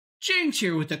James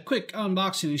here with a quick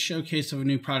unboxing and showcase of a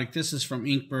new product. This is from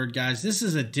Inkbird, guys. This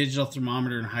is a digital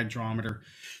thermometer and hydrometer.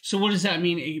 So what does that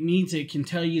mean? It means it can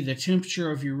tell you the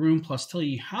temperature of your room plus tell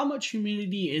you how much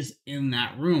humidity is in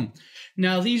that room.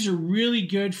 Now, these are really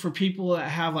good for people that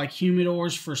have like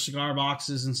humidors for cigar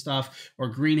boxes and stuff, or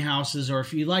greenhouses, or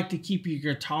if you like to keep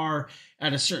your guitar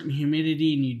at a certain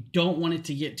humidity and you don't want it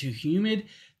to get too humid,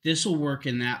 this will work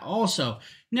in that also.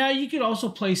 Now, you could also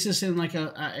place this in like an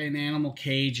animal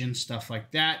cage and stuff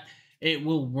like that. It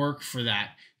will work for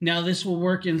that. Now, this will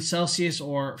work in Celsius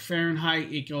or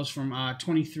Fahrenheit. It goes from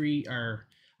 23 or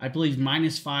I believe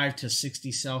 -5 to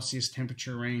 60 Celsius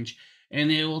temperature range.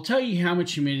 And it will tell you how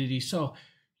much humidity. So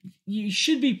you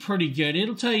should be pretty good.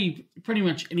 It'll tell you pretty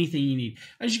much anything you need.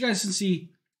 As you guys can see,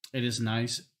 it is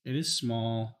nice. It is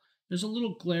small. There's a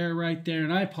little glare right there.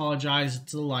 And I apologize.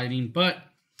 It's the lighting. But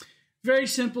very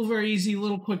simple, very easy,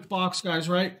 little quick box, guys,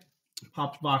 right?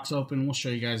 Pop the box open. We'll show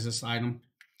you guys this item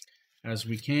as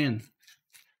we can.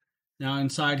 Now,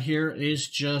 inside here is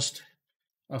just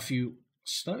a few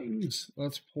things.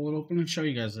 Let's pull it open and show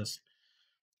you guys this.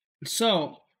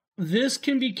 So, this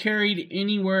can be carried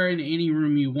anywhere in any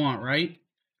room you want, right?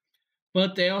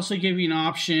 But they also give you an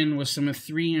option with some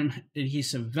 3M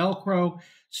adhesive Velcro,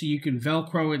 so you can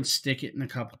Velcro and stick it in a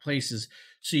couple places.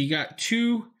 So you got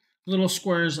two little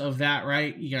squares of that,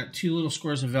 right? You got two little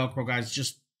squares of Velcro, guys.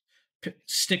 Just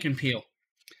stick and peel.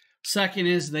 Second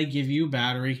is they give you a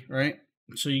battery, right?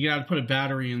 So you got to put a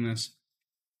battery in this.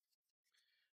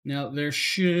 Now, there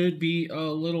should be a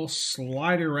little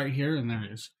slider right here, and there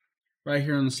it is. Right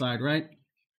here on the side, right?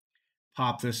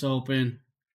 Pop this open.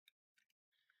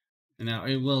 And now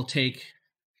it will take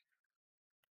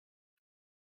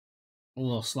a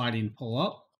little sliding pull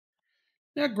up.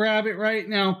 Now grab it right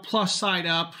now, plus side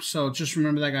up. So just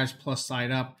remember that, guys, plus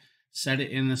side up. Set it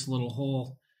in this little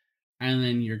hole, and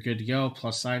then you're good to go.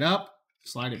 Plus side up,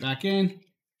 slide it back in,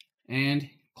 and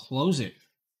close it.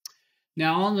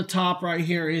 Now on the top right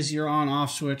here is your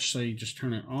on-off switch, so you just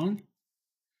turn it on.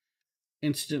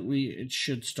 Instantly, it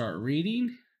should start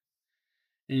reading.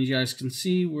 And you guys can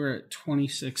see we're at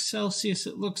 26 Celsius,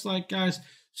 it looks like, guys.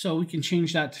 So we can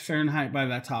change that to Fahrenheit by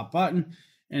that top button.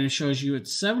 And it shows you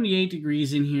it's 78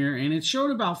 degrees in here, and it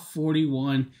showed about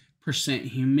 41%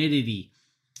 humidity,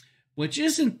 which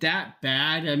isn't that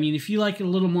bad. I mean, if you like it a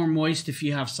little more moist, if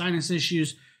you have sinus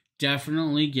issues,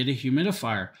 definitely get a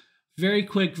humidifier. Very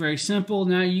quick, very simple.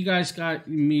 Now you guys got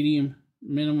medium,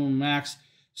 minimum, max.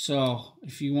 So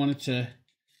if you wanted to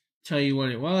tell you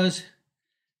what it was,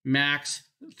 max,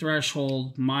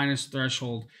 threshold, minus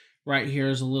threshold, right here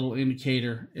is a little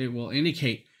indicator. It will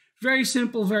indicate. Very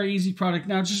simple, very easy product.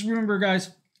 Now, just remember, guys,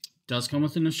 it does come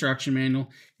with an instruction manual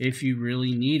if you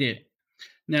really need it.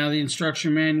 Now, the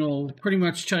instruction manual will pretty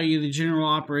much tell you the general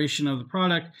operation of the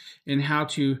product and how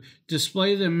to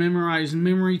display the memorized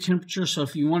memory temperature. So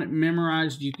if you want it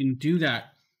memorized, you can do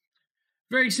that.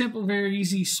 Very simple, very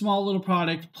easy, small little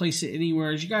product. Place it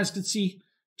anywhere. As you guys can see,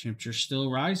 temperature's still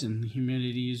rising. The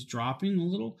humidity is dropping a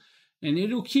little, and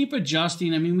it'll keep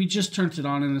adjusting. I mean, we just turned it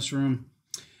on in this room,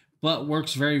 but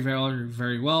works very, very,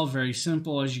 very well. Very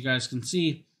simple, as you guys can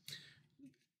see.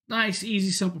 Nice,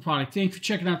 easy, simple product. Thank you for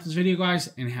checking out this video,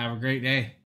 guys, and have a great day.